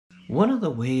One of the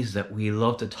ways that we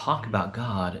love to talk about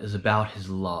God is about his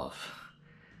love.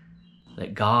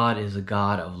 That God is a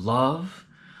God of love,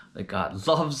 that God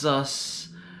loves us.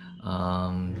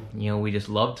 We just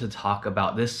love to talk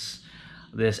about this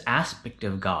aspect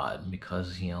of God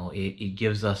because, it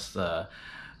gives us the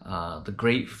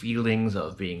great feelings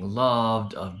of being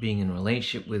loved, of being in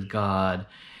relationship with God,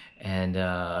 and,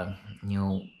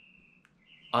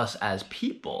 us as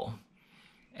people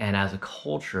and as a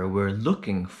culture, we're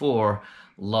looking for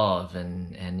love,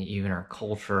 and even our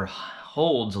culture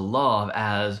holds love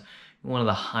as one of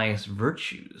the highest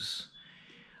virtues.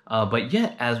 But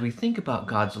yet, as we think about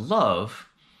God's love,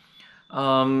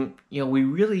 we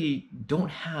really don't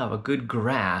have a good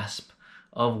grasp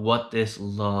of what this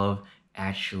love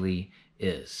actually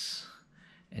is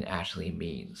and actually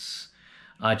means.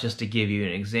 Just to give you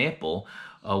an example,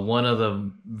 one of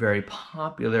the very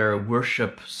popular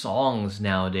worship songs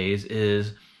nowadays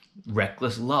is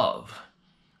Reckless Love,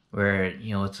 where,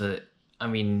 it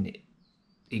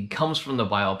comes from the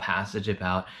Bible passage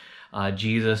about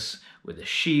Jesus with the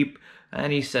sheep,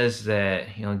 and he says that,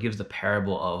 gives the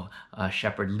parable of a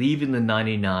shepherd leaving the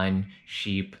 99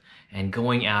 sheep and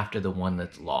going after the one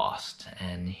that's lost.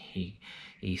 And he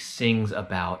sings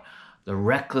about the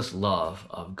reckless love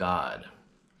of God.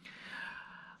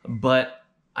 But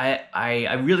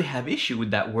I really have issue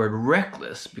with that word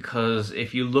reckless, because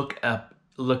if you look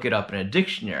it up in a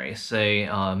dictionary, say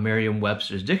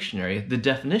Merriam-Webster's dictionary, the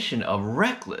definition of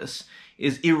reckless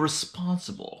is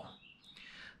irresponsible.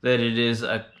 That it is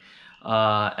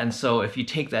and so if you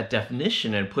take that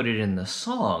definition and put it in the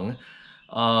song,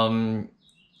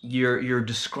 you're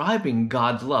describing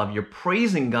God's love, you're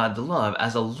praising God's love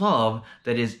as a love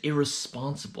that is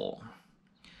irresponsible.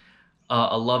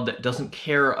 A love that doesn't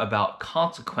care about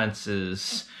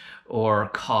consequences or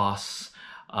costs.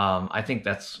 I think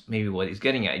that's maybe what he's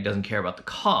getting at. He doesn't care about the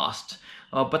cost,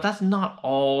 but that's not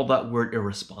all that word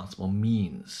irresponsible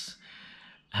means.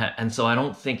 And so I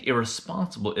don't think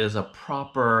irresponsible is a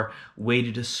proper way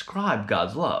to describe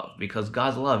God's love, because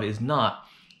God's love is not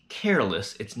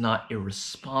careless, it's not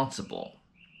irresponsible.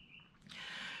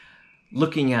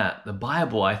 Looking at the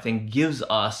Bible, I think, gives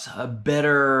us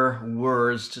better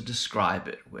words to describe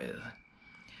it with.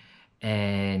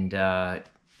 And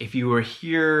if you were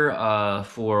here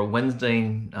for Wednesday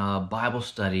Bible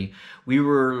study, we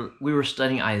were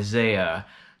studying Isaiah,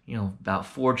 about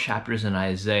 4 chapters in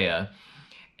Isaiah.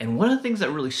 And one of the things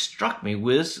that really struck me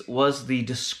was the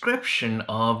description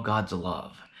of God's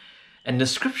love. And the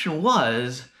description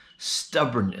was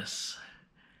stubbornness.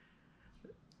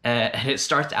 And it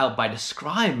starts out by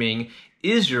describing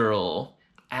Israel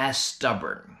as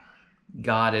stubborn.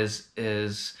 God is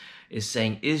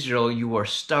saying, Israel, you are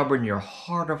stubborn, you're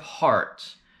hard of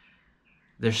heart.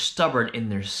 They're stubborn in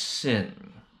their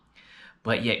sin.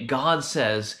 But yet God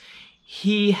says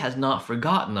he has not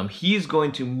forgotten them. He's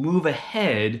going to move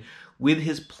ahead with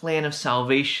his plan of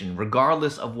salvation,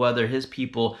 regardless of whether his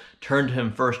people turn to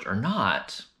him first or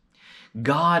not.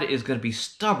 God is going to be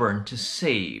stubborn to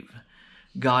save.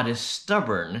 God is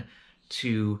stubborn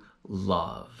to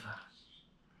love.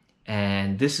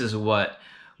 And this is what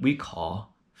we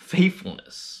call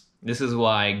faithfulness. This is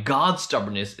why God's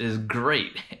stubbornness is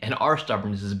great and our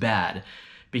stubbornness is bad,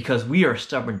 because we are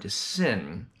stubborn to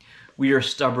sin. We are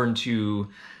stubborn to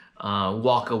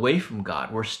walk away from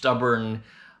God. We're stubborn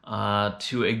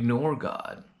to ignore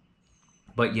God.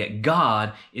 But yet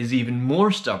God is even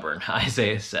more stubborn,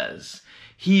 Isaiah says.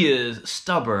 He is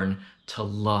stubborn to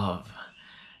love.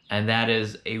 And that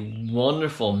is a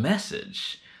wonderful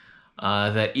message,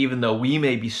 that even though we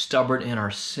may be stubborn in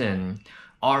our sin,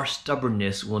 our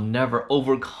stubbornness will never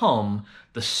overcome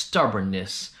the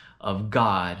stubbornness of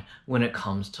God when it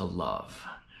comes to love.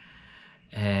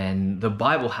 And the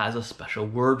Bible has a special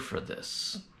word for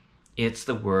this. It's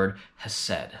the word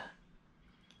hesed,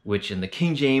 which in the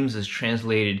King James is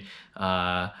translated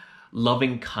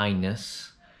loving kindness.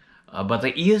 But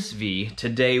the ESV,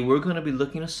 today we're going to be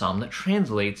looking at a psalm that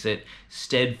translates it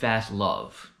steadfast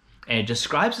love. And it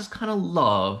describes this kind of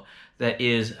love that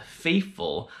is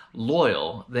faithful,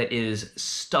 loyal, that is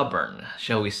stubborn,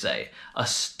 shall we say. A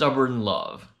stubborn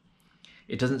love.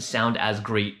 It doesn't sound as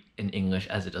great in English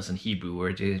as it does in Hebrew, where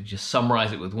you just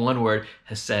summarize it with one word,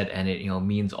 hesed, and it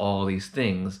means all these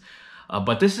things.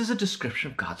 But this is a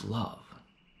description of God's love.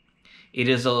 It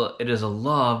is a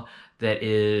love that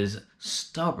is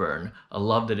stubborn, a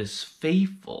love that is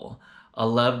faithful, a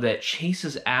love that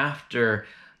chases after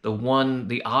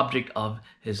the object of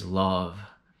his love,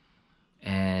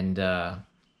 and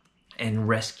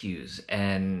rescues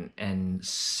and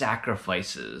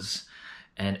sacrifices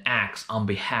and acts on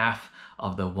behalf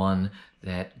of the one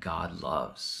that God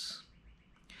loves.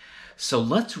 So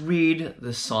let's read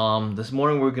the psalm. This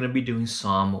morning we're going to be doing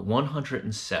Psalm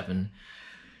 107.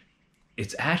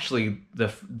 It's actually the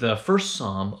first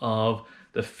psalm of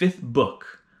the 5th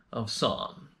book of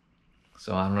Psalm.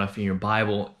 So I don't know if in your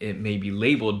Bible it may be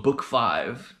labeled Book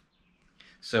 5.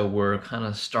 So we're kind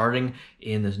of starting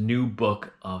in this new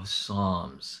book of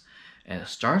Psalms. And it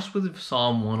starts with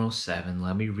Psalm 107.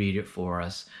 Let me read it for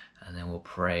us, and then we'll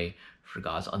pray for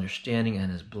God's understanding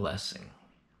and his blessing.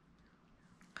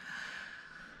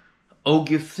 Oh,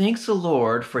 give thanks to the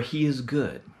Lord, for he is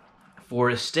good, for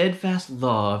his steadfast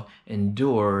love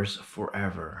endures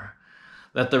forever.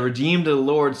 Let the redeemed of the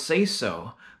Lord say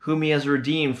so, whom he has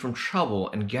redeemed from trouble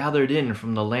and gathered in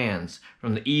from the lands,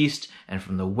 from the east and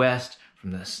from the west,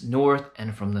 from the north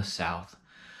and from the south.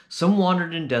 Some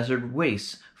wandered in desert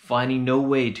wastes, finding no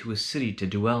way to a city to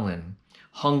dwell in.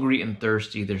 Hungry and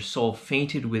thirsty, their soul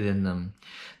fainted within them.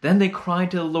 Then they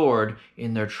cried to the Lord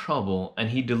in their trouble, and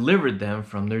he delivered them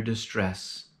from their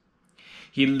distress.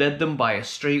 He led them by a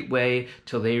straight way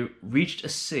till they reached a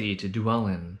city to dwell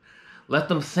in. Let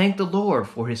them thank the Lord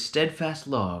for his steadfast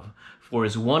love, for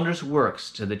his wondrous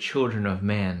works to the children of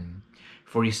man.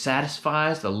 For he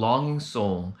satisfies the longing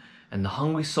soul, and the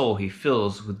hungry soul he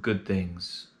fills with good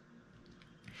things.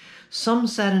 Some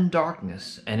sat in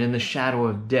darkness and in the shadow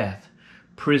of death,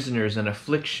 prisoners in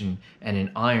affliction and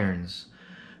in irons.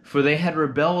 For they had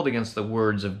rebelled against the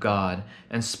words of God,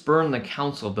 and spurned the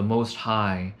counsel of the Most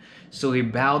High. So they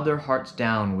bowed their hearts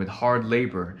down with hard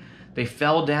labor. They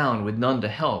fell down with none to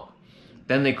help.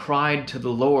 Then they cried to the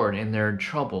Lord in their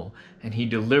trouble, and he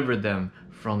delivered them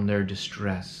from their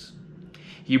distress.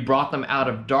 He brought them out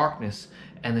of darkness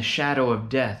and the shadow of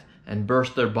death, and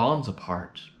burst their bonds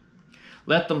apart.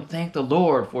 Let them thank the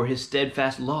Lord for his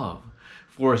steadfast love,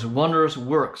 for his wondrous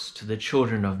works to the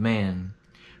children of man.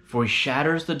 For he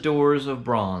shatters the doors of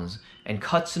bronze, and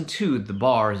cuts in two the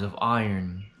bars of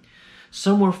iron.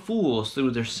 Some were fools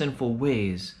through their sinful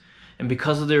ways, and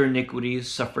because of their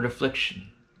iniquities suffered affliction.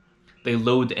 They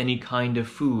loathed any kind of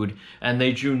food, and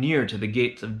they drew near to the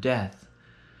gates of death.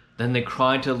 Then they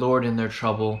cried to the Lord in their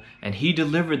trouble, and he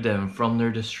delivered them from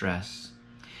their distress.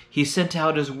 He sent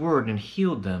out his word and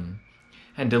healed them,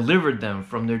 and delivered them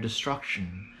from their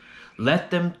destruction. Let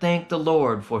them thank the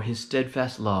Lord for his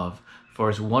steadfast love, for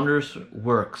his wondrous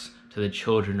works to the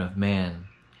children of man.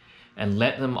 And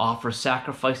let them offer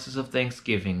sacrifices of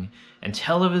thanksgiving, and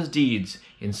tell of his deeds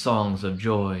in songs of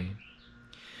joy.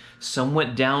 Some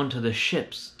went down to the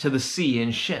sea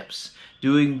in ships,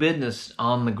 doing business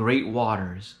on the great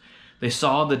waters. They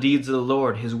saw the deeds of the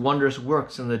Lord, his wondrous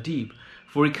works in the deep.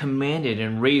 For he commanded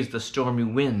and raised the stormy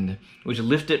wind, which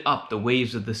lifted up the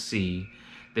waves of the sea.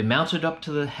 They mounted up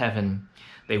to the heaven.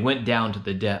 They went down to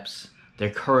the depths. Their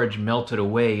courage melted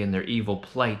away in their evil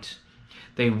plight.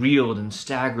 They reeled and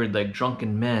staggered like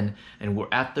drunken men, and were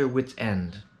at their wits'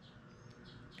 end.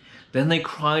 Then they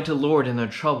cried to the Lord in their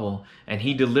trouble, and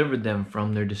he delivered them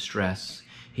from their distress.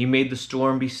 He made the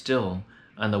storm be still,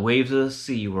 and the waves of the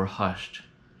sea were hushed.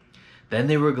 Then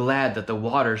they were glad that the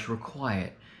waters were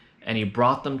quiet, and he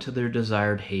brought them to their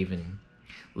desired haven.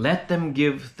 Let them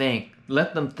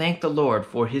thank the Lord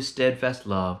for his steadfast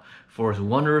love, for his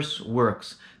wondrous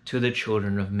works to the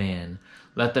children of man.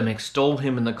 Let them extol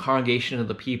him in the congregation of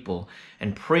the people,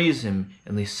 and praise him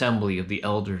in the assembly of the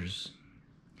elders.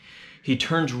 He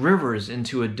turns rivers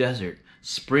into a desert,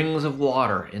 springs of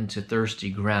water into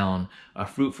thirsty ground, a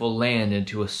fruitful land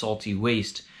into a salty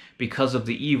waste, because of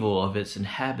the evil of its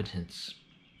inhabitants.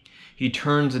 He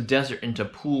turns a desert into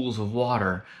pools of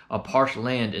water, a parched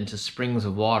land into springs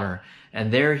of water,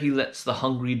 and there he lets the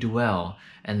hungry dwell,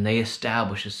 and they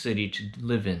establish a city to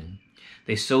live in.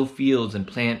 They sow fields and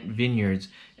plant vineyards,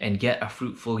 and get a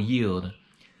fruitful yield.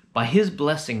 By his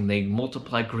blessing they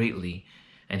multiply greatly,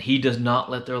 and he does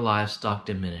not let their livestock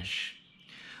diminish.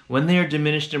 When they are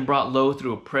diminished and brought low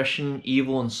through oppression,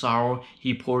 evil, and sorrow,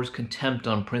 he pours contempt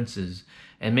on princes,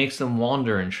 and makes them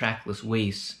wander in trackless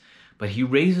wastes. But he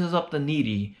raises up the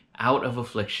needy out of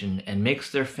affliction, and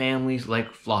makes their families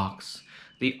like flocks.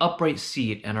 The upright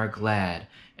see it and are glad,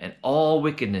 and all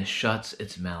wickedness shuts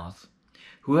its mouth.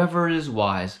 Whoever is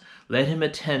wise, let him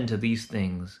attend to these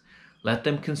things. Let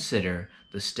them consider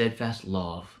the steadfast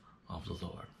love of the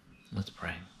Lord. Let's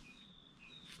pray.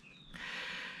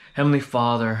 Heavenly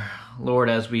Father, Lord,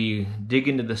 as we dig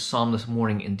into this psalm this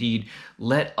morning, indeed,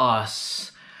 let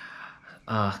us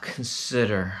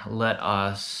consider, let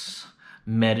us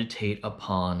meditate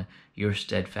upon your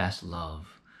steadfast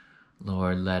love.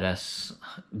 Lord, let us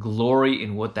glory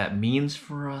in what that means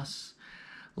for us.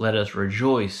 Let us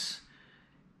rejoice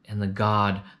in the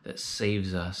God that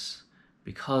saves us.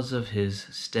 because of his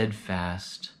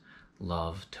steadfast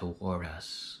love toward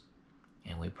us.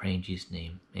 And we pray in Jesus'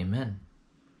 name, amen.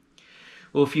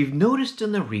 Well, if you've noticed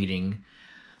in the reading,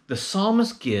 the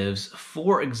psalmist gives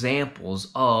 4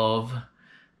 examples of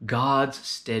God's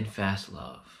steadfast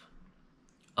love,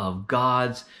 of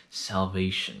God's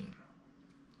salvation.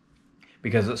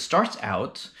 Because it starts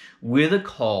out with a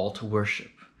call to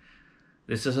worship.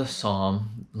 This is a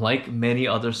psalm, like many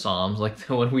other psalms, like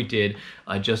the one we did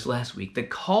just last week, that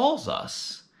calls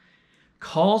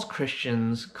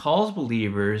Christians, calls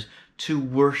believers to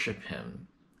worship him,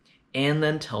 and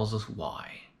then tells us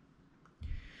why.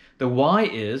 The why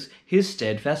is his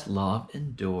steadfast love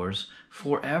endures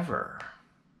forever.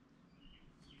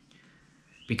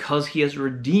 Because he has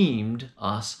redeemed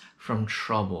us from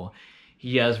trouble.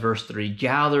 He has, verse 3,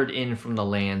 gathered in from the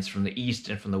lands, from the east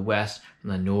and from the west, from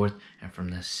the north and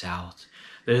from the south.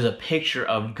 There's a picture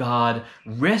of God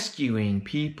rescuing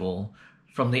people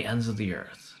from the ends of the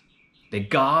earth. That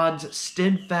God's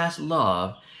steadfast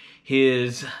love,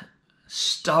 his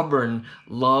stubborn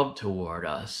love toward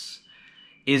us,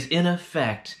 is in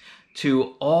effect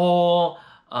to all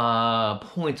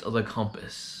points of the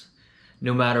compass.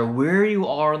 No matter where you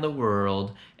are in the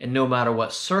world, and no matter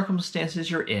what circumstances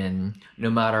you're in,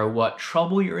 no matter what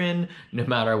trouble you're in, no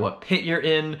matter what pit you're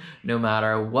in, no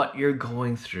matter what you're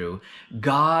going through,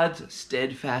 God's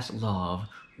steadfast love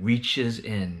reaches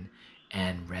in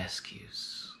and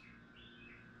rescues.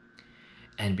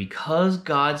 And because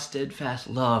God's steadfast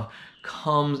love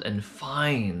comes and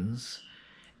finds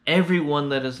everyone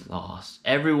that is lost,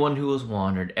 everyone who has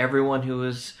wandered, everyone who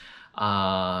is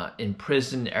in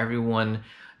prison, everyone,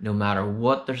 no matter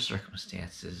what their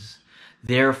circumstances.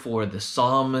 Therefore, the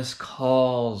psalmist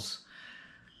calls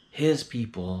his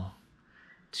people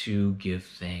to give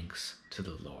thanks to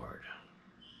the Lord.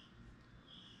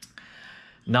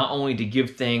 Not only to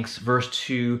give thanks, verse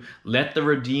 2, let the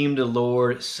redeemed of the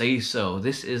Lord say so.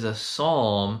 This is a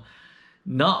psalm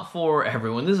not for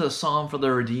everyone. This is a psalm for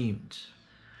the redeemed.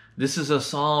 This is a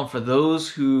psalm for those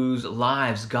whose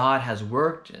lives God has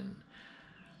worked in.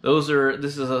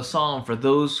 This is a psalm for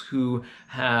those who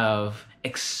have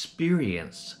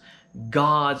experienced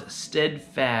God's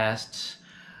steadfast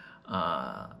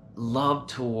love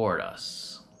toward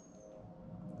us.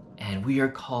 And we are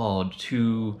called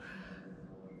to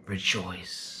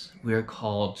rejoice. We are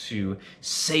called to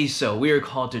say so. We are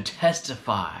called to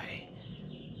testify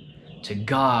to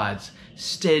God's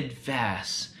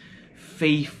steadfast,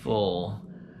 faithful,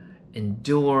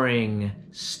 enduring,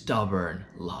 stubborn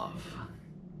love.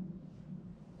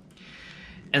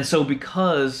 And so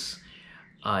because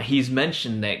he's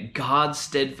mentioned that God's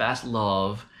steadfast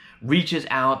love reaches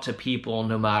out to people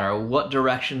no matter what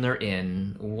direction they're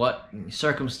in, what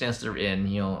circumstance they're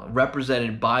in,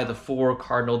 represented by the 4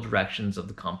 cardinal directions of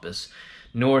the compass,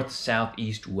 north, south,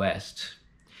 east, west.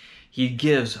 He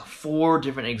gives 4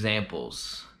 different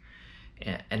examples.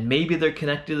 And maybe they're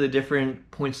connected to the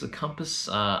different points of the compass.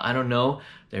 I don't know.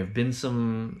 There have been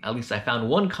some, at least I found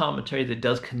one commentary that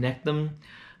does connect them.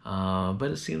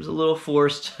 But it seems a little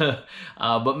forced.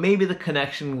 But maybe the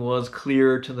connection was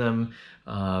clearer to them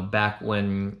back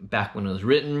when it was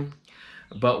written.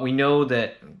 But we know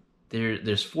that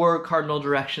there's 4 cardinal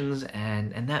directions,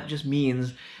 and that just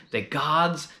means that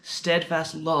God's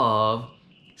steadfast love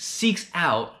seeks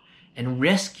out and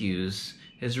rescues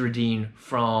his redeemed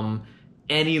from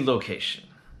any location.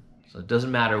 So it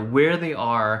doesn't matter where they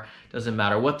are, doesn't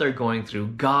matter what they're going through,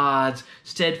 God's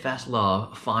steadfast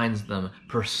love finds them,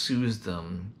 pursues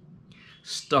them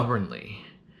stubbornly.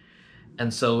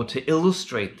 And so to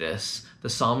illustrate this, the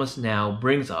psalmist now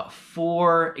brings up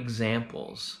 4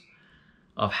 examples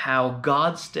of how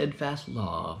God's steadfast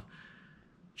love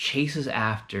chases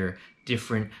after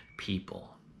different people.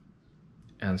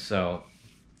 And so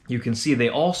you can see they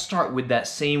all start with that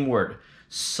same word,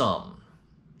 some.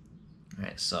 All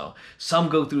right, so some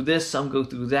go through this, some go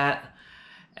through that.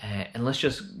 And let's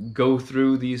just go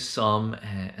through these some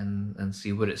and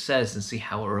see what it says and see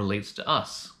how it relates to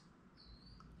us.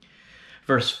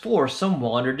 Verse 4, some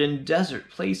wandered in desert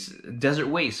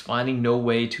wastes, finding no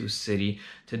way to a city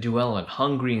to dwell in.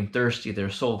 Hungry and thirsty, their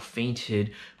soul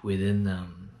fainted within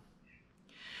them.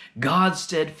 God's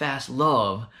steadfast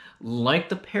love, like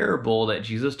the parable that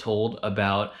Jesus told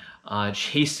about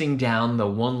chasing down the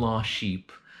one lost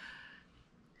sheep,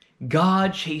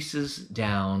 God chases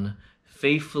down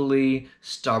faithfully,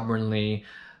 stubbornly,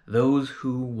 those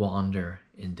who wander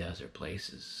in desert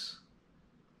places.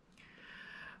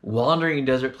 Wandering in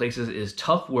desert places is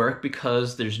tough work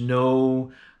because there's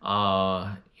no,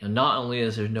 not only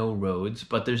is there no roads,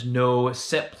 but there's no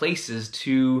set places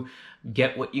to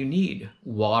get what you need.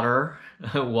 Water,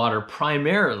 water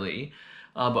primarily,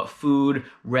 but food,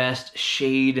 rest,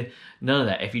 shade, none of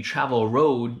that. If you travel a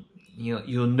road,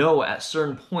 you'll know at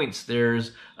certain points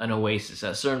there's an oasis.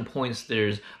 At certain points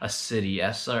there's a city.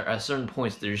 At certain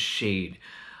points there's shade.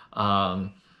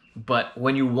 But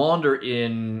when you wander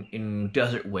in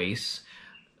desert wastes,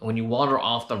 when you wander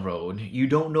off the road, you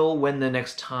don't know when the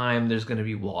next time there's going to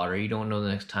be water. You don't know the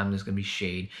next time there's going to be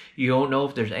shade. You don't know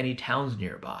if there's any towns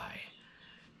nearby.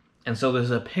 And so there's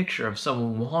a picture of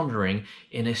someone wandering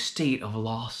in a state of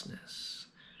lostness.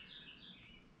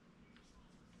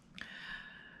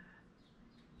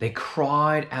 They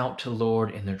cried out to the Lord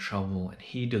in their trouble, and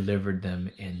he delivered them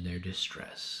in their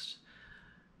distress.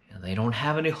 And they don't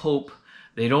have any hope.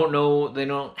 They don't know, they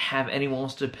don't have anyone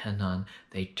else to depend on.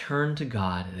 They turn to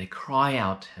God and they cry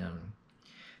out to him,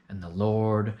 and the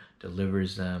Lord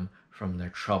delivers them from their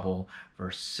trouble.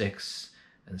 Verse 6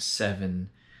 and 7.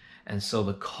 And so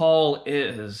the call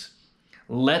is,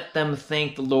 let them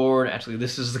thank the Lord. Actually,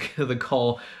 this is the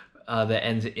call that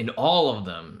ends in all of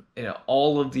them.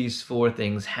 All of these four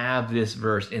things have this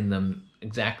verse in them,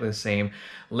 exactly the same.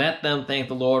 Let them thank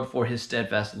the Lord for his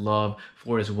steadfast love,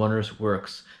 for his wondrous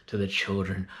works to the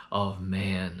children of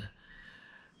man.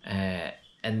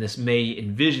 And this may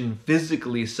envision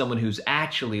physically someone who's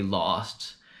actually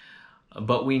lost,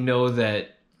 but we know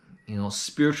that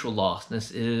spiritual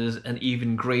lostness is an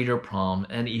even greater problem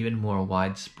and even more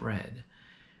widespread.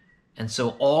 And so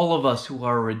all of us who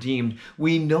are redeemed,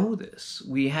 we know this.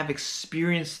 We have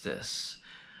experienced this.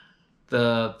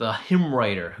 The hymn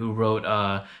writer who wrote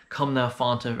Come Thou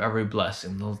Fount of Every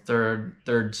Blessing, the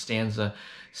third stanza,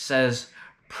 says,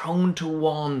 prone to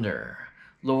wander,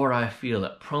 Lord, I feel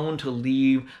it, prone to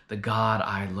leave the God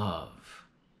I love.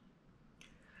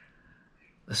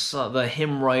 The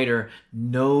hymn writer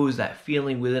knows that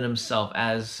feeling within himself,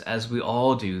 as we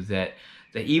all do, that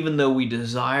even though we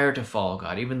desire to follow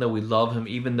God, even though we love him,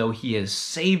 even though he has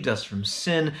saved us from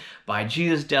sin by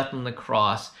Jesus' death on the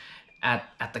cross,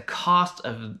 at the cost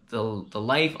of the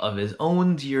life of his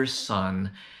own dear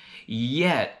son,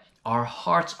 yet our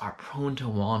hearts are prone to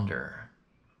wander.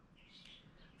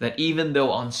 That even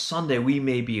though on Sunday we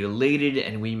may be elated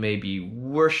and we may be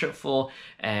worshipful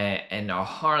and our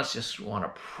hearts just want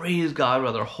to praise God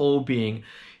with our whole being,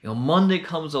 Monday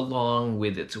comes along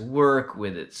with its work,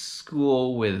 with its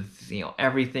school, with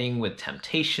everything, with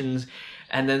temptations,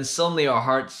 and then suddenly our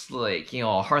hearts, like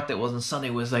a heart that wasn't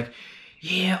Sunday was like,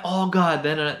 yeah, all God.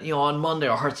 Then on Monday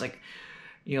our hearts like,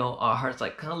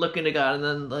 kind of looking to God and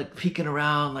then like peeking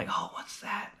around like, oh, what's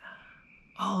that?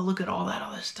 Oh, look at all that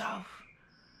other stuff.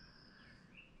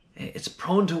 It's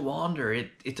prone to wander.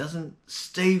 It doesn't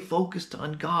stay focused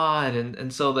on God,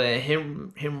 and so the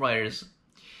hymn writers,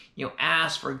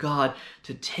 ask for God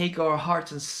to take our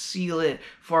hearts and seal it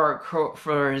for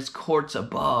his courts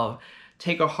above.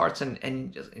 Take our hearts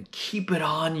and keep it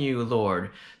on you,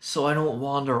 Lord, so I don't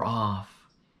wander off.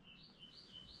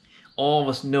 All of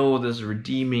us know this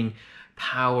redeeming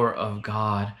power of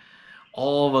God.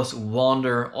 All of us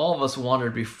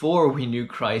wandered before we knew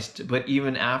Christ, but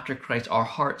even after Christ, our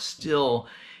heart still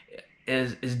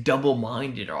is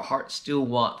double-minded. Our hearts still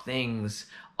want things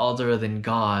other than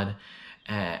God.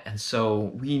 And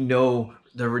so we know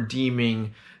the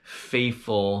redeeming,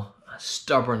 faithful,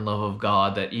 stubborn love of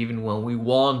God, that even when we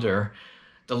wander,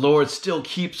 the Lord still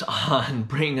keeps on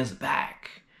bringing us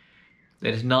back.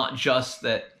 That it's not just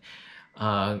that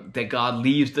God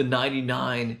leaves the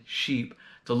 99 sheep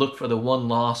to look for the one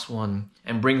lost one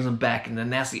and brings them back, and then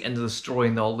that's the end of the story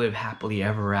and they'll live happily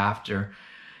ever after.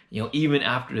 Even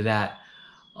after that,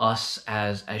 us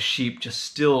as sheep just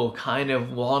still kind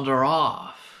of wander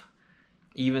off,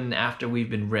 even after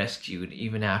we've been rescued,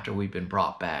 even after we've been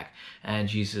brought back. And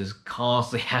Jesus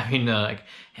constantly having to like,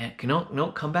 hey,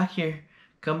 no, come back here,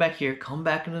 come back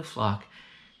into the flock.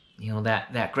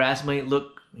 That grass might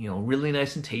look really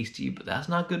nice and tasty, but that's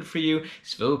not good for you.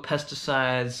 It's filled with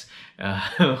pesticides,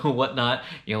 whatnot.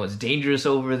 It's dangerous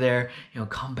over there.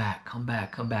 Come back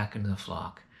into the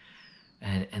flock.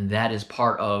 And that is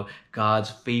part of God's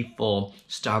faithful,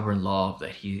 stubborn love,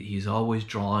 that he's always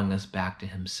drawing us back to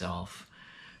himself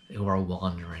who are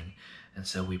wandering. And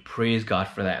so we praise God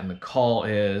for that. And the call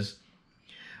is,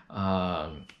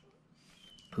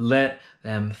 let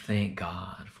them thank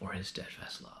God for his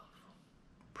steadfast love.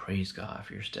 Praise God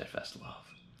for your steadfast love.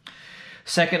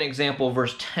 Second example,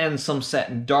 verse 10, some sat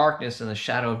in darkness and the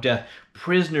shadow of death,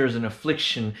 prisoners in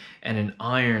affliction and in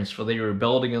irons, for they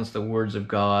rebelled against the words of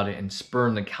God and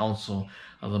spurned the counsel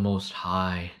of the Most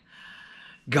High.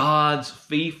 God's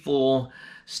faithful,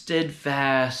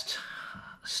 steadfast,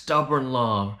 stubborn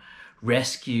love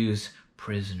rescues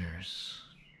prisoners.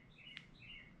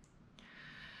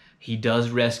 He does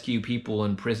rescue people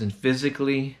in prison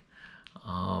physically,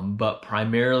 but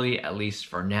primarily, at least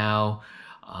for now,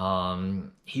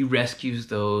 he rescues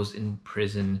those in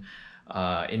prison,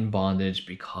 in bondage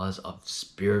because of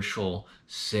spiritual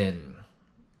sin.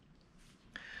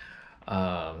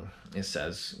 It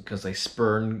says, because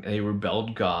they rebelled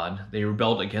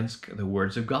against the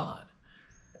words of God.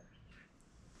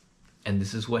 And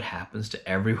this is what happens to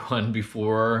everyone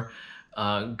before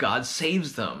God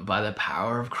saves them by the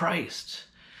power of Christ.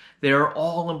 They are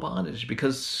all in bondage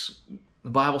because the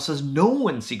Bible says no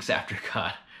one seeks after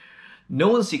God. No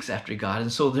one seeks after God,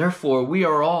 and so therefore we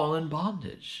are all in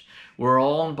bondage. We're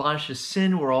all in bondage to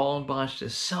sin. We're all in bondage to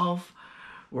self.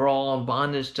 We're all in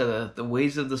bondage to the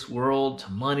ways of this world,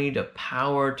 to money, to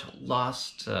power, to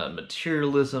lust, to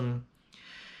materialism.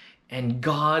 And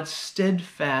God's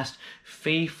steadfast,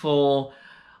 faithful,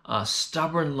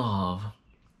 stubborn love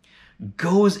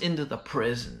goes into the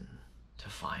prison to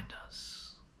find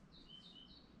us.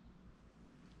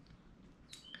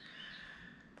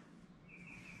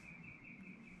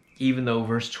 Even though,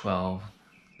 verse 12,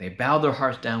 they bowed their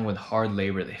hearts down with hard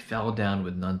labor, they fell down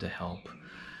with none to help.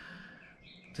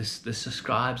 This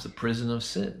describes the prison of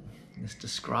sin. This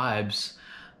describes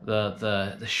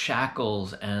the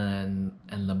shackles and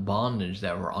the bondage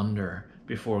that we're under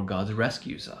before God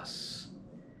rescues us.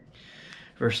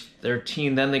 Verse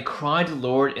 13, then they cried to the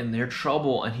Lord in their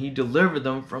trouble, and he delivered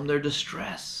them from their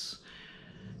distress.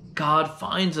 God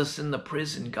finds us in the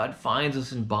prison. God finds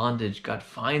us in bondage. God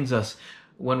finds us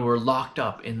when we're locked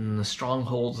up in the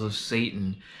strongholds of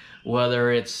Satan,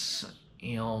 whether it's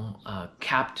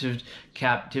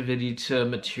captivity to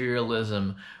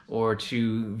materialism, or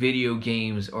to video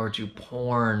games, or to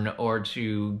porn, or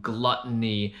to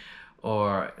gluttony,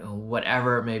 or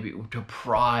whatever it may be, to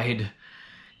pride.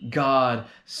 God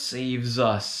saves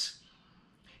us.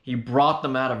 He brought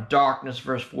them out of darkness,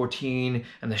 verse 14,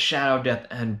 and the shadow of death,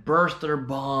 and burst their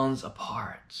bonds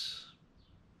apart.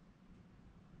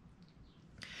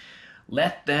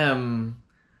 Let them,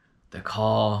 the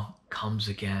call comes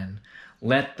again,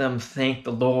 let them thank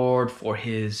the Lord for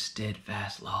his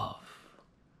steadfast love,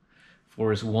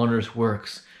 for his wondrous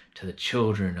works to the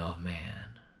children of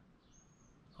man.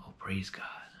 Oh, praise God.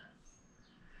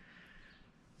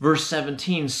 Verse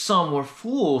 17, some were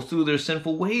fools through their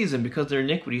sinful ways, and because of their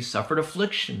iniquities suffered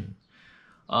affliction.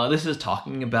 This is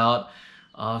talking about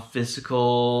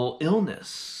physical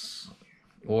illness,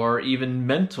 or even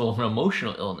mental or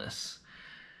emotional illness.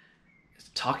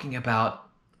 It's talking about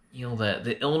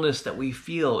the illness that we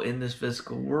feel in this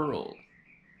physical world.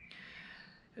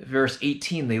 Verse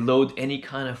 18, they loathe any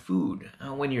kind of food.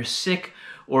 When you're sick,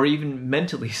 or even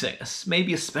mentally sick,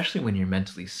 maybe especially when you're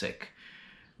mentally sick,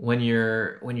 when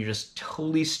you're just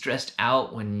totally stressed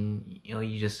out, when you're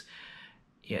just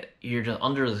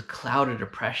under the cloud of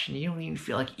depression, you don't even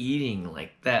feel like eating.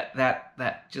 Like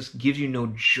that just gives you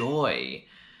no joy.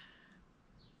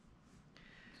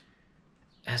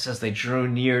 It says they drew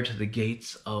near to the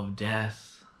gates of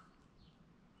death.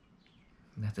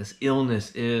 That this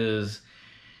illness is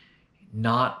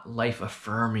not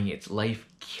life-affirming, it's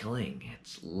life-killing,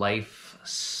 it's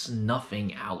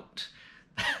life-snuffing out.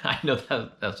 I know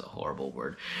that's a horrible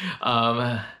word.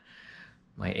 My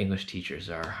English teachers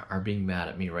are being mad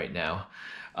at me right now.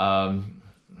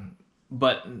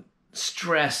 But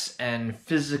stress and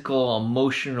physical,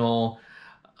 emotional,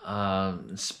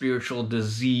 spiritual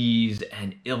disease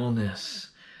and illness,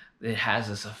 it has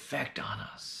this effect on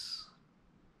us.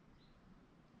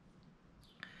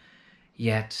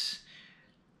 Yet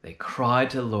they cried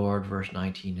to the Lord, verse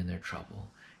 19, in their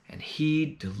trouble, and he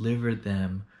delivered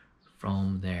them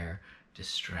from their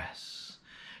distress.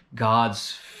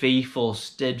 God's faithful,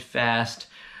 steadfast,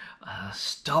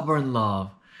 stubborn love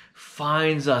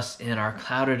finds us in our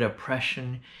clouded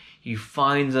depression. He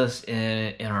finds us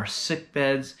in our sick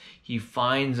beds. He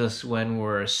finds us when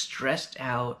we're stressed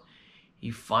out. He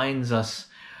finds us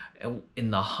in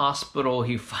the hospital.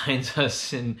 He finds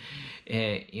us in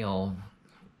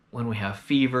when we have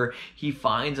fever. He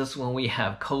finds us when we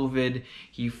have COVID.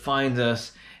 He finds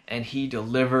us and he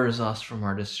delivers us from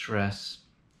our distress.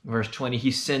 Verse 20,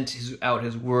 he sent out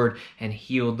his word and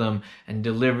healed them and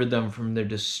delivered them from their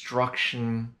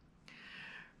destruction.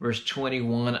 Verse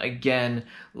 21, again,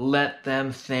 let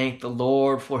them thank the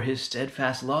Lord for his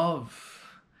steadfast love,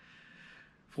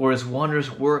 for his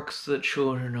wondrous works to the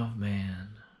children of man.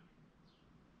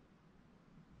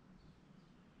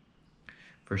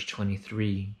 Verse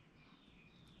 23,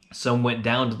 some went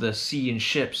down to the sea in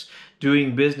ships,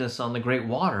 doing business on the great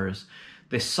waters.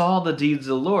 They saw the deeds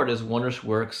of the Lord, his wondrous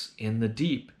works in the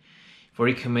deep. For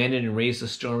he commanded and raised the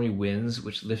stormy winds,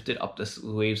 which lifted up the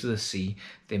waves of the sea.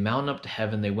 They mounted up to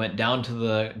heaven. They went down to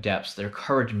the depths. Their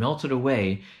courage melted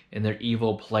away in their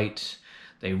evil plight.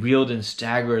 They reeled and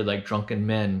staggered like drunken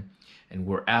men and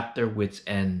were at their wits'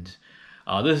 end.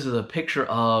 This is a picture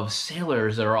of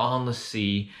sailors that are on the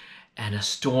sea and a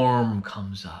storm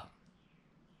comes up.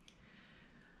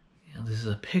 This is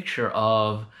a picture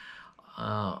of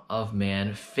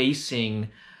man facing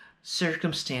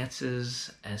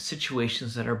circumstances and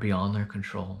situations that are beyond their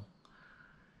control,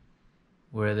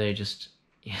 where they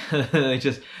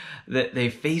they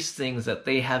face things that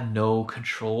they have no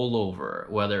control over,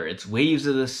 whether it's waves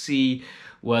of the sea,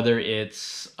 whether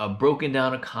it's a broken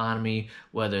down economy,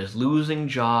 whether it's losing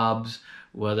jobs,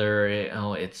 whether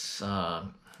it's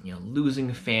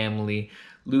losing family,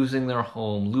 losing their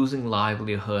home, losing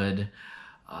livelihood.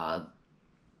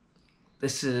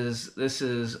 This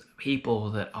is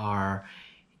people that are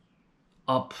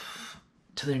up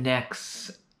to their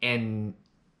necks and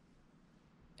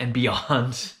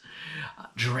beyond,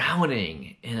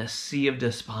 drowning in a sea of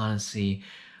despondency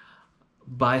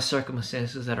by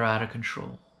circumstances that are out of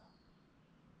control.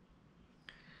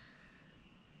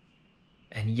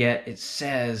 And yet it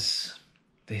says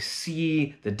they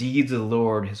see the deeds of the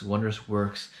Lord, his wondrous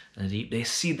works, and they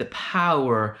see the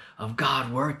power of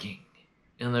God working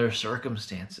in their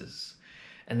circumstances.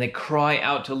 And they cry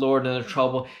out to the Lord in their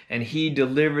trouble, and he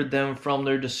delivered them from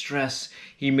their distress.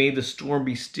 He made the storm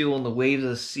be still, and the waves of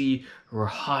the sea were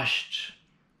hushed.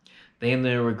 They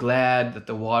were glad that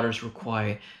the waters were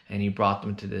quiet, and he brought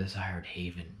them to the desired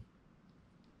haven.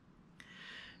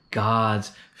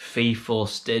 God's faithful,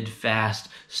 steadfast,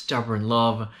 stubborn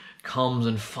love comes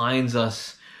and finds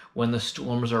us when the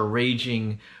storms are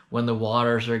raging, when the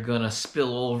waters are going to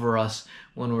spill over us,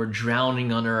 when we're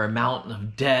drowning under a mountain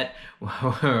of debt,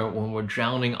 when we're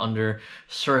drowning under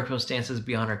circumstances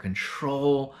beyond our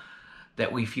control,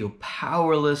 that we feel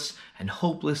powerless and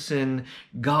hopeless in.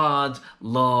 God's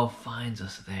love finds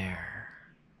us there.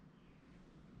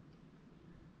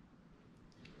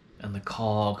 And the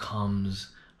call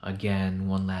comes again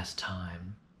one last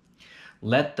time.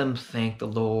 Let them thank the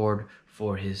Lord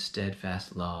for his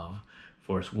steadfast love,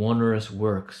 for his wondrous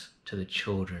works to the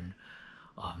children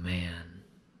of man.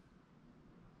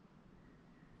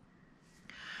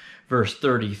 Verse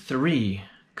 33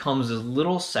 comes this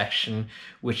little section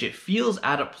which it feels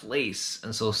out of place,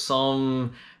 and so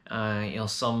some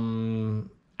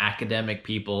academic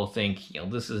people think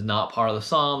this is not part of the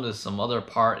psalm, this is some other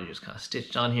part they just kind of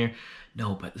stitched on here.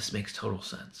 No, but this makes total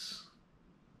sense,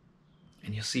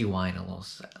 and you'll see why in a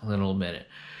little minute.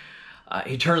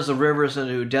 He turns the rivers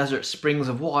into desert springs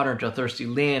of water, into a thirsty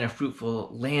land, a fruitful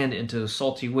land into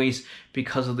salty waste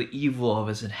because of the evil of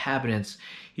his inhabitants.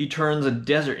 He turns a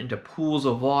desert into pools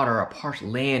of water, a parched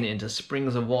land into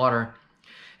springs of water.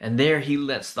 And there he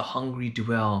lets the hungry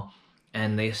dwell,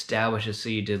 and they establish a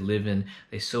city to live in.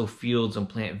 They sow fields and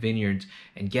plant vineyards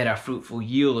and get a fruitful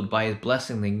yield. By his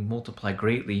blessing they multiply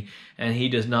greatly, and he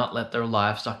does not let their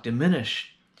livestock diminish.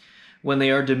 When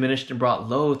they are diminished and brought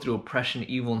low through oppression,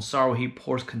 evil, and sorrow, he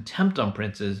pours contempt on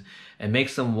princes and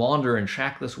makes them wander in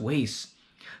trackless wastes.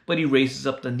 But he raises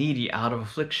up the needy out of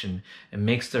affliction and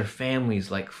makes their families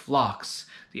like flocks.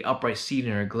 The upright seed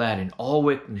and are glad, and all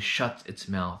wickedness shuts its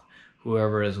mouth.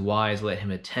 Whoever is wise, let him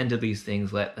attend to these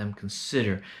things. Let them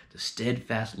consider the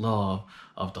steadfast love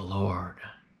of the Lord.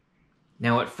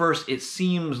 Now, at first, it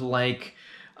seems like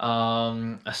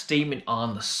a statement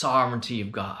on the sovereignty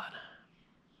of God,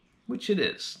 which it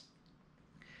is.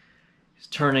 He's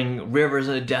turning rivers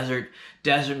into desert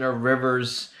into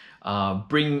rivers,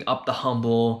 bringing up the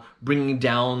humble, bringing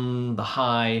down the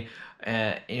high.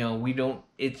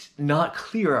 It's not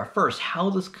clear at first how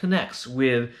this connects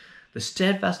with the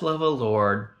steadfast love of the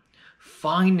Lord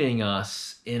finding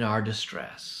us in our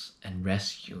distress and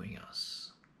rescuing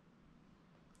us.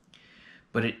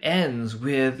 But it ends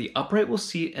with the upright will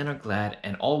see it and are glad,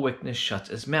 and all wickedness shuts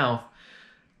its mouth.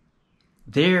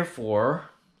 Therefore,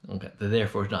 the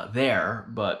therefore is not there,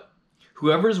 but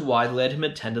whoever is wise, let him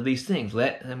attend to these things.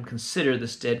 Let him consider the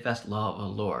steadfast love of the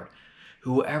Lord.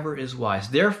 Whoever is wise.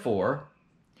 Therefore,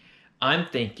 I'm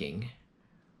thinking,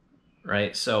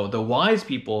 right? So the wise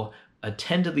people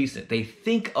attend to these things. They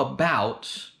think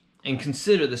about and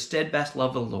consider the steadfast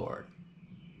love of the Lord.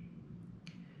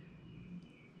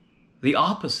 The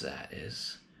opposite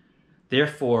is,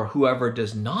 therefore, whoever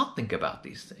does not think about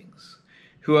these things,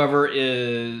 whoever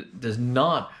does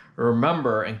not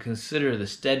remember and consider the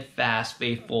steadfast,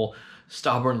 faithful,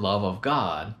 stubborn love of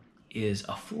God is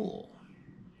a fool.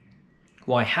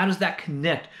 Why? How does that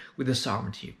connect with the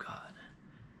sovereignty of God?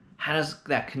 How does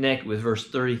that connect with verse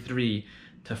 33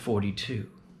 to 42?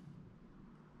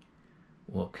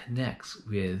 well, connects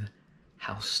with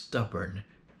how stubborn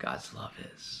God's love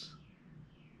is.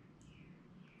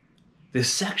 This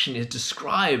section is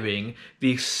describing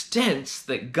the extents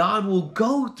that God will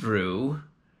go through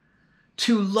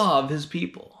to love his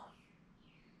people.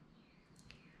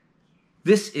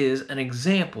 This is an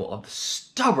example of the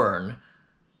stubborn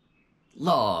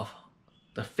love,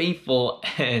 the faithful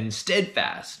and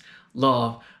steadfast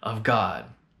love of God.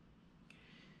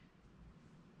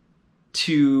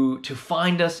 To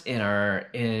find us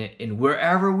in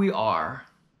wherever we are,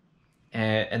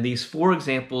 and these four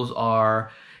examples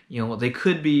are, they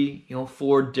could be,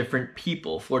 four different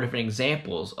people, four different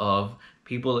examples of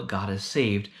people that God has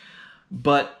saved.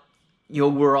 But,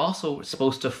 we're also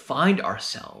supposed to find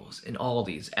ourselves in all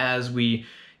these as we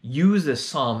use this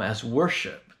psalm as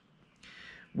worship.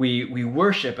 We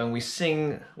worship and we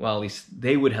sing, well, at least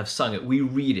they would have sung it. We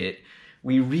read it,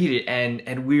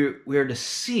 and we're to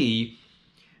see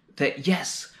that,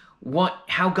 yes,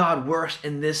 how God works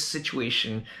in this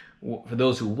situation for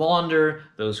those who wander,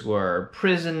 those who are in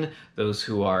prison, those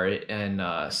who are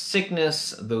in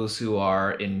sickness, those who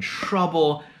are in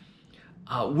trouble.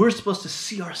 We're supposed to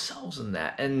see ourselves in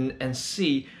that and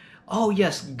see, oh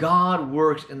yes, God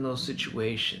works in those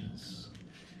situations.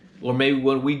 Or maybe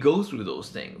when we go through those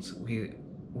things, we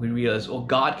realize, oh,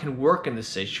 God can work in this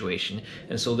situation,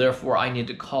 and so therefore I need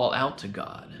to call out to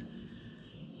God.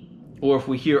 Or if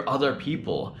we hear other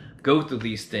people go through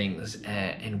these things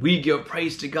and we give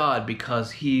praise to God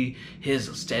because his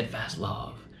steadfast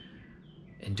love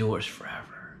endures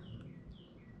forever.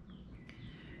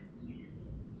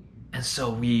 And so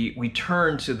we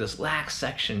turn to this last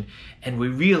section and we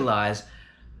realize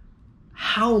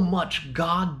how much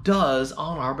God does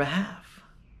on our behalf.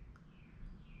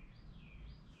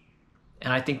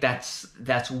 And I think that's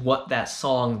what that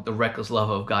song, The Reckless Love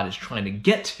of God, is trying to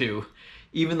get to,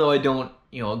 even though I don't,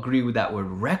 agree with that word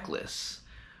reckless.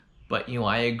 But,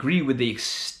 I agree with the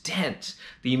extent,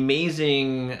 the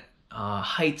amazing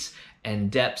heights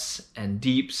and depths and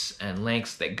deeps and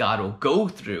lengths that God will go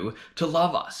through to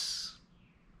love us.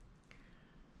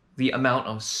 The amount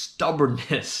of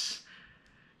stubbornness,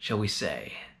 shall we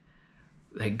say,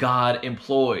 that God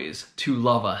employs to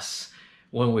love us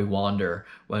when we wander,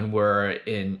 when we're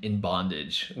in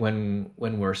bondage, when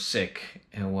we're sick,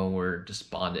 and when we're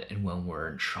despondent, and when we're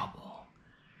in trouble.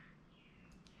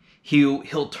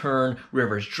 He'll turn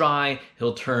rivers dry.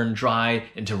 He'll turn dry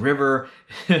into river.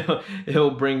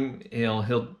 He'll bring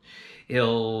he'll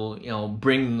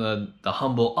bring the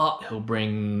humble up. He'll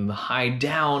bring the high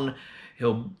down.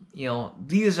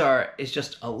 It's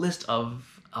just a list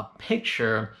of a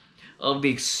picture of the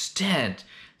extent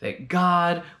that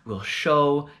God will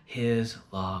show his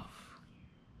love.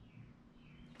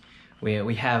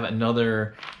 We have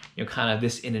another, kind of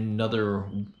this in another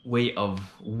way of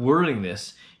wording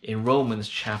this in Romans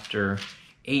chapter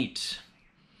 8.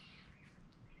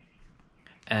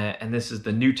 And this is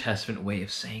the New Testament way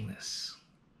of saying this.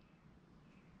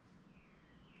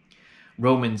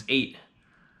 Romans 8,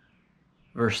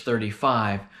 verse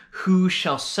 35, who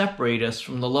shall separate us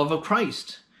from the love of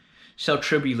Christ? Shall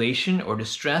tribulation or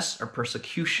distress or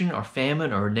persecution or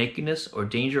famine or nakedness or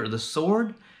danger or the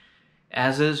sword?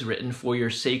 As is written, for your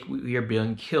sake we are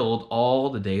being killed all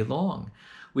the day long.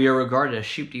 We are regarded as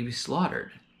sheep to be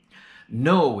slaughtered.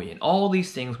 No, in all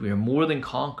these things we are more than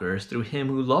conquerors through him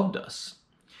who loved us.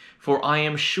 For I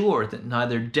am sure that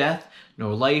neither death,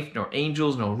 nor life, nor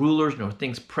angels, nor rulers, nor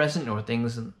things present, nor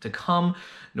things to come,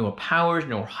 nor powers,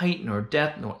 nor height, nor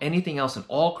depth, nor anything else in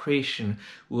all creation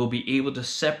will be able to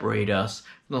separate us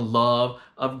from the love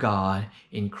of God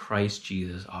in Christ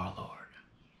Jesus our Lord.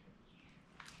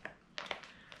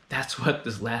 That's what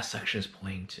this last section is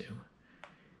pointing to.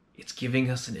 It's giving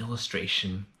us an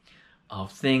illustration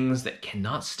of things that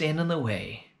cannot stand in the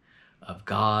way of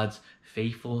God's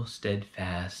faithful,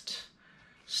 steadfast,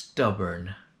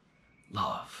 stubborn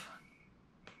love.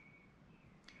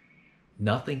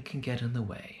 Nothing can get in the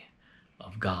way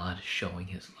of God showing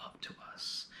his love to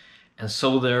us. And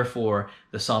so therefore,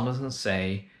 the psalmist can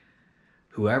say,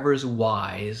 whoever is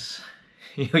wise,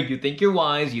 you think you're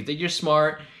wise, you think you're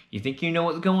smart, you think you know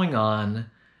what's going on.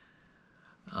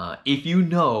 If you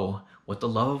know what the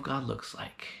love of God looks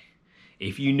like,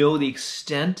 if you know the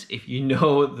extent, if you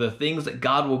know the things that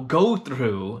God will go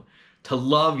through to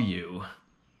love you,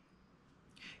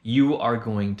 you are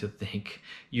going to think,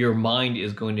 your mind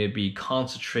is going to be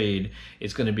concentrated,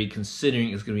 it's going to be considering,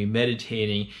 it's going to be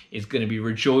meditating, it's going to be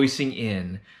rejoicing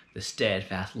in the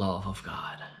steadfast love of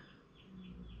God.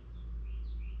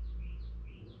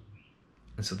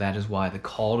 And so that is why the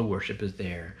call to worship is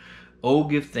there. Oh,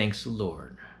 give thanks to the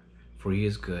Lord, for he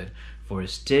is good, for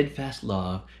his steadfast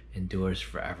love endures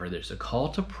forever. There's a call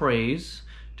to praise,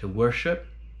 to worship.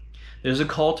 There's a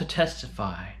call to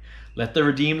testify. Let the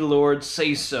redeemed Lord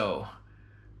say so.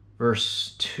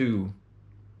 Verse 2.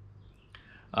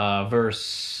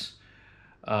 Verse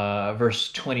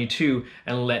 22,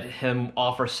 and let him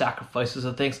offer sacrifices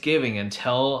of thanksgiving and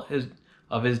tell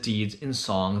of his deeds in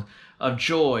songs of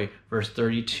joy. Verse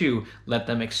 32, let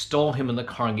them extol him in the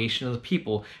congregation of the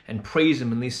people and praise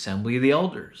him in the assembly of the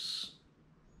elders.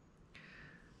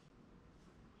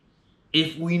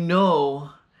 If we know,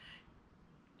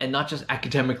 and not just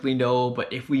academically know,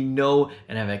 but if we know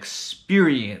and have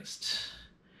experienced,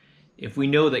 if we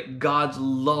know that God's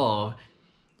love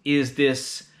is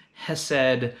this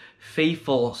hesed,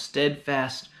 faithful,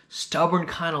 steadfast, stubborn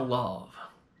kind of love,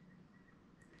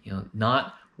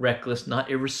 not reckless,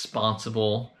 not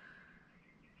irresponsible.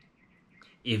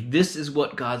 If this is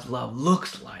what God's love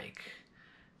looks like,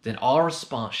 then our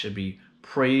response should be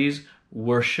praise,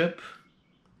 worship.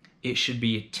 It should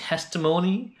be a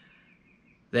testimony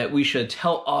that we should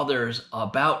tell others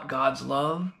about God's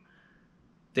love,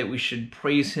 that we should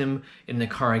praise him in the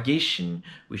congregation,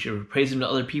 we should praise him to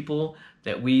other people,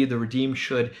 that we, the redeemed,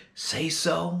 should say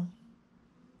so,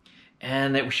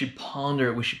 and that we should ponder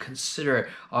it, we should consider it.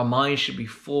 Our minds should be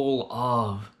full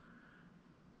of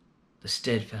the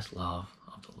steadfast love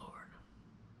of the Lord.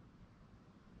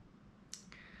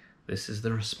 This is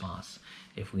the response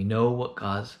if we know what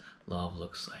God's love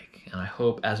looks like. And I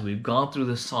hope as we've gone through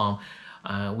this psalm,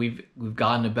 we've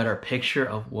gotten a better picture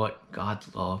of what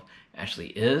God's love actually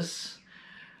is.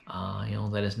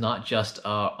 That is not just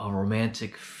a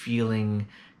romantic feeling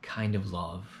kind of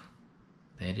love.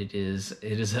 That it is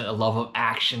a love of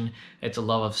action. It's a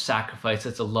love of sacrifice.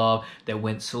 It's a love that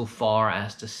went so far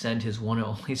as to send his one and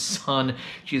only Son,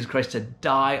 Jesus Christ, to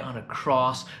die on a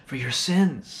cross for your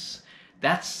sins.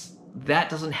 That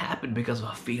doesn't happen because of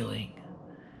a feeling.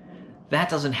 That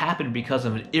doesn't happen because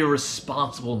of an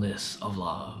irresponsibleness of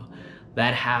love.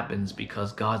 That happens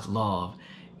because God's love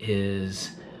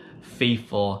is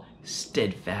faithful,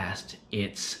 steadfast.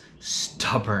 It's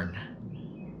stubborn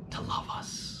to love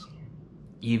us,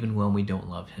 even when we don't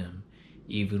love him,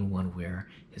 even when we're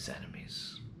his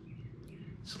enemies.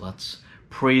 So let's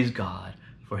praise God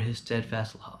for his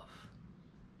steadfast love.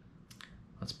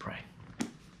 Let's pray.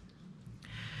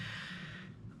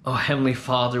 Oh, Heavenly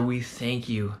Father, we thank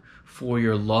you for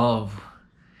your love.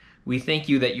 We thank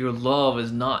you that your love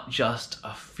is not just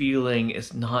a feeling,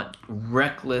 it's not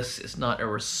reckless, it's not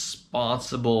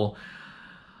irresponsible,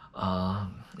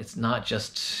 it's not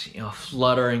just a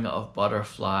fluttering of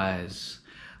butterflies.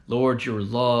 Lord, your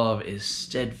love is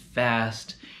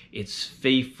steadfast, it's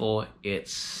faithful,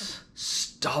 it's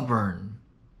stubborn.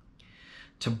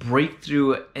 To break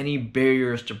through any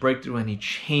barriers, to break through any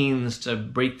chains, to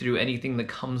break through anything that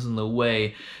comes in the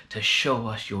way, to show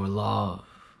us your love.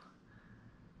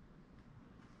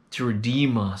 To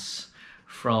redeem us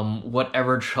from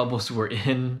whatever troubles we're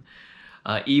in,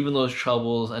 even those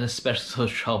troubles, and especially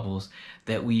those troubles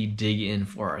that we dig in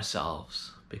for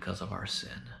ourselves because of our sin.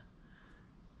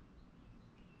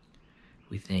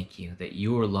 We thank you that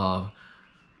your love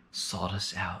sought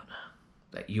us out,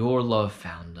 that your love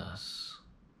found us,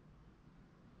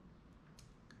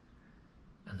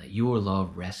 and that your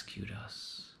love rescued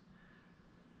us.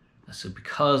 And so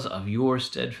because of your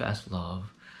steadfast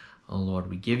love, oh Lord,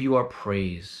 we give you our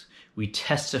praise. We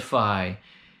testify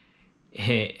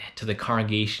to the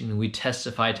congregation. We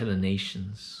testify to the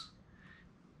nations.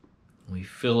 We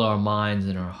fill our minds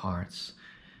and our hearts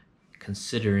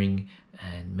considering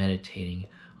and meditating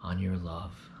on your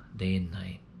love day and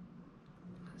night.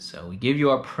 So we give you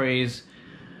our praise.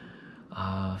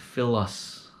 Fill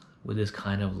us with this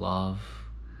kind of love.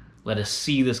 Let us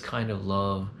see this kind of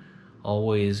love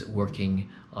always working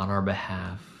on our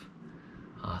behalf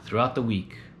throughout the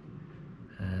week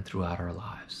and throughout our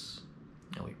lives.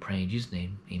 And we pray in Jesus'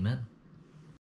 name, amen.